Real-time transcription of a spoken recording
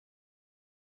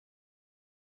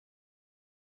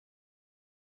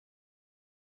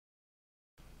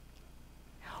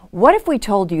What if we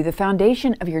told you the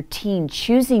foundation of your teen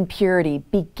choosing purity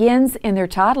begins in their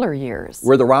toddler years?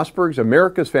 We're the Rosbergs,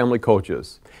 America's family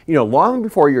coaches. You know, long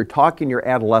before you're talking to your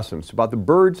adolescents about the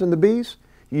birds and the bees,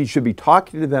 you should be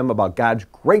talking to them about God's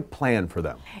great plan for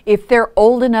them. If they're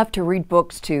old enough to read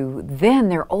books too, then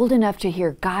they're old enough to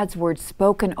hear God's word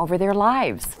spoken over their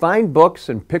lives. Find books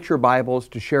and picture Bibles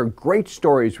to share great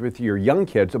stories with your young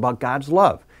kids about God's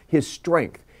love, His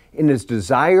strength, and His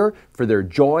desire for their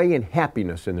joy and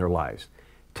happiness in their lives.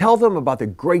 Tell them about the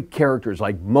great characters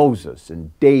like Moses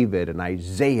and David and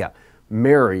Isaiah,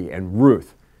 Mary and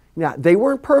Ruth. Now, they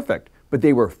weren't perfect, but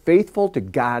they were faithful to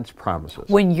God's promises.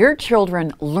 When your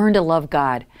children learn to love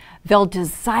God, they'll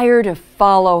desire to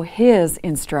follow His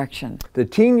instruction. The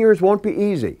teen years won't be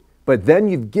easy, but then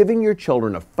you've given your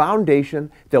children a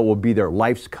foundation that will be their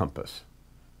life's compass.